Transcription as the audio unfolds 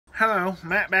Hello,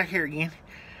 Matt back here again.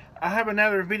 I have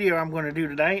another video I'm going to do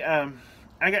today.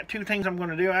 I got two things I'm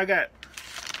going to do. I'm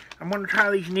going to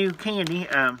try these new candy,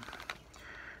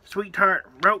 Sweet Tart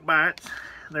Rope Bites.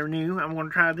 They're new. I'm going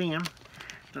to try them.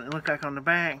 That's what they look like on the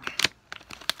back.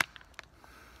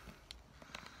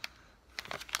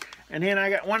 And then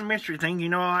I got one mystery thing. You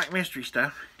know I like mystery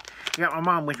stuff. I got my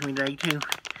mom with me today too.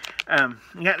 I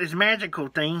got this magical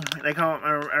thing. They call it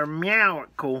a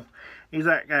Meowgical. He's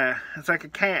like it's like a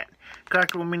cat.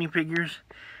 Collectible minifigures.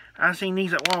 I seen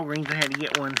these at Walgreens. I had to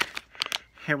get one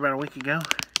here about a week ago.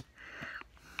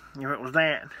 If it was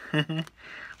that.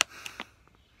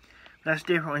 That's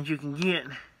different ones you can get.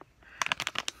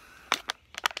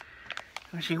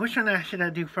 Let's see, which one should I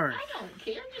do first? I don't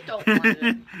care. Just don't want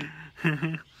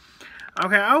it.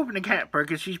 Okay, I opened the cat fur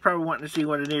because she's probably wanting to see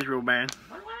what it is real bad.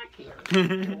 What do I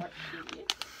care?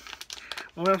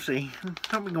 Well, we'll see.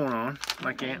 Don't be going on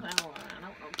like that. I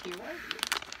don't care what it is.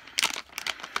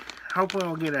 Hopefully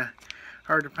I'll get a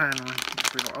hard to find one.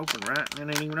 If it'll open right. It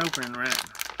ain't even opening right.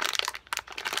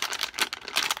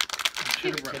 I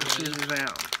should have brought the scissors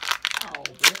out. Oh,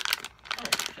 okay.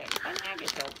 I get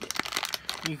to open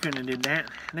it. You couldn't have did that.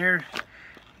 There's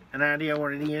an idea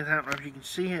what it is. I don't know if you can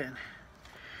see it.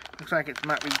 Looks like it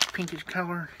might be pinkish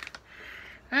color.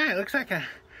 Ah, it looks like a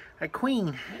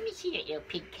queen. Let me see that little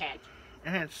pink cat.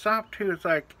 And it's soft too. It's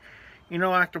like, you know,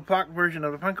 like the block version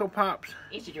of the Funko Pops.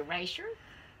 Is it a eraser?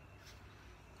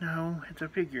 No, it's a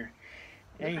figure.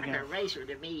 There you like go. An eraser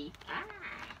to me. Ah.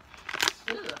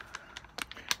 Ugh.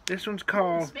 This one's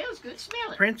called It smells good.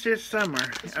 Smell it. Princess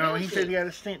Summer. Oh, he said good. he got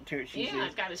a scent to it. She Yeah, said.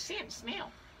 it's got a scent.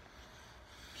 Smell.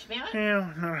 Smell it?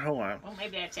 Yeah, not a whole lot. Well,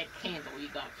 maybe that's that candle you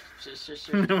got.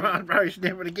 I'm probably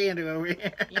sniffing a candle over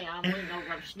here. Yeah, I'm leaning over.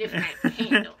 I'm sniffing that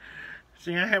candle.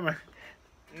 See, I have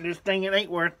this thing. It ain't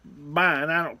worth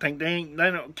buying. I don't think they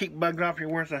don't keep bugs off your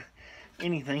worth of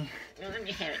anything. Well, let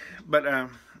me have it. But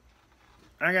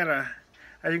I got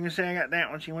as you can see, I got that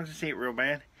one. She wants to see it real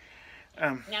bad.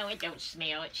 No, it don't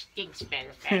smell. It stinks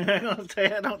better. I don't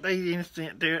think there's any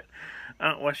scent to it. I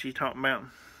don't know what she's talking about.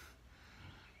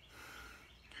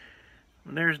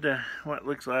 There's what it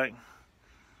looks like.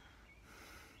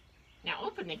 Now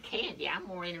open the candy. I'm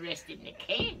more interested in the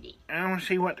candy. I want to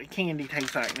see what the candy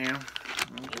tastes like now.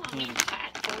 You want me to try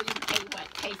it for you and tell you what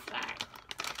it tastes like?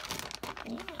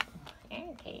 Yeah,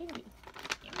 and candy.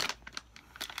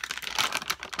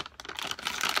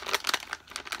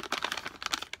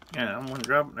 Yeah, I'm gonna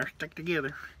drop them. They're stuck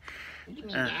together. Give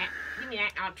me that. Give me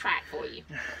that. I'll try it for you.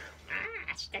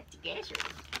 Ah, stuck together.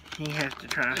 He has to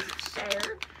try. Is it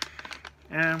served?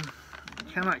 Kind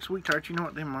of like Sweet Tarts. You know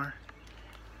what them are?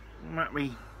 Might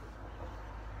be.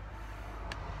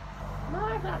 No,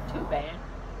 it's not too bad.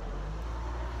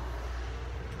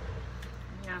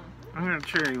 No. I'm gonna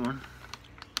cherry one.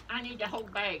 I need the whole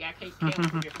bag. I can't tell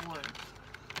from just one.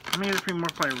 I mean, there's a few more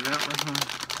flavors out there.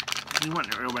 You want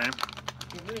it real bad.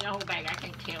 Give me the whole bag. I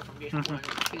can't tell from just one or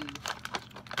two.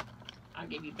 I'll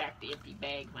give you back the empty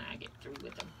bag when I get through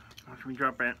with them. Once we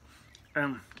drop that.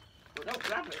 Well, don't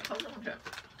drop it. Hold on to it.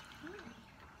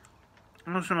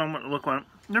 Most of them want to look like.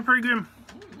 They're pretty good.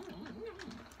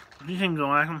 You seem to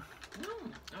like them. No,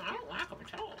 I don't like them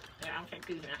at all. Yeah, I'll take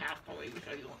these in the house for you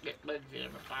so you won't get bugs in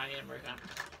them or fly in them or something.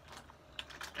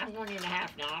 I'm going in the house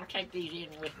now. I'll take these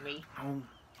in with me. Oh.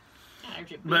 There's a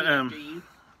big But, after you.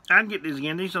 I'd get these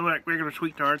again. These are like regular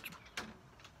Sweet Tarts.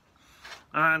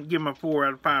 I'd give them a 4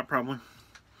 out of 5 probably.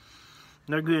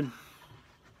 They're good.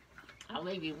 I'll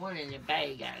leave you one in the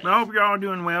bag. I hope you're all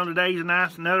doing well. Today's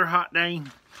another hot day.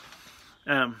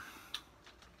 I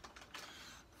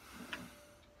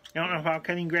don't know if I'll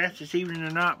cut any grass this evening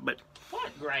or not, but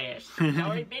What grass? It's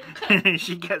already been cut.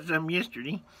 she cut some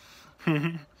yesterday.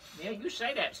 Yeah, you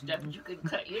say that stuff, but you couldn't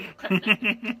cut. You didn't cut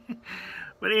nothing.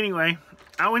 But anyway,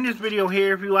 I'll end this video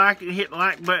here. If you liked it, hit the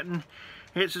like button,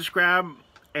 hit subscribe,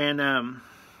 and I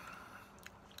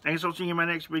guess I'll see you in my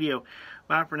next video.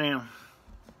 Bye for now.